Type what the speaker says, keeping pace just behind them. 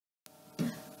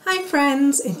Hi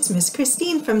friends, it's Miss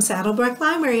Christine from Saddlebrook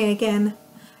Library again.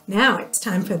 Now it's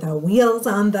time for the wheels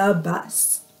on the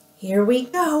bus. Here we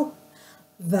go.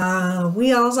 The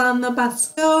wheels on the bus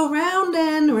go round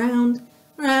and round,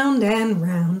 round and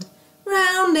round,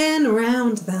 round and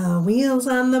round. The wheels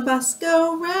on the bus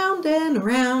go round and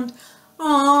round,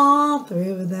 all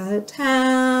through the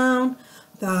town.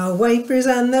 The wipers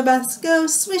on the bus go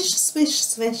swish, swish,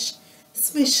 swish,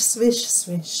 swish, swish,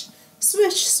 swish.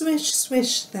 Swish, swish,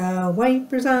 swish, the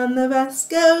wipers on the bus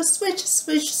go swish,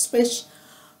 swish, swish,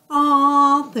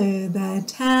 all through the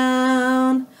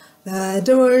town. The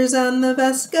doors on the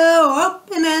bus go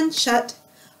open and shut,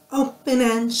 open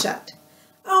and shut,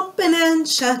 open and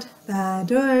shut. The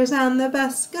doors on the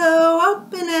bus go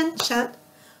open and shut,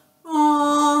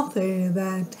 all through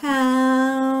the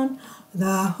town.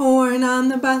 The horn on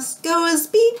the bus goes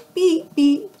beep, beep,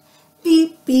 beep,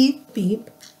 beep, beep,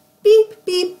 beep. Beep,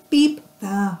 beep, beep,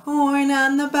 the horn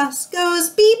on the bus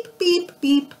goes beep, beep,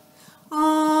 beep,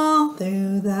 all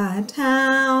through the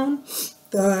town.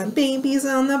 The babies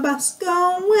on the bus go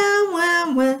wah,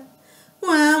 wah, wah,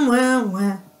 wah, wah,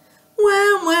 wah,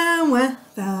 wah, wah, wah.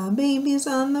 The babies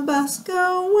on the bus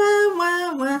go wah,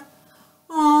 wah, wah,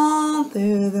 all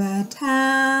through the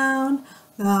town.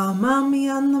 The mommy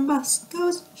on the bus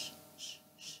goes shh, shh,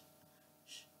 shh,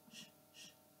 shh, shh,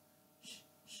 shh,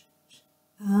 shh, shh.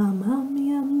 The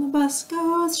mommy on the bus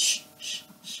goes shh, shh,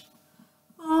 shh,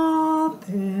 all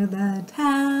through the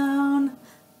town.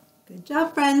 Good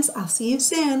job, friends. I'll see you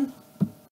soon.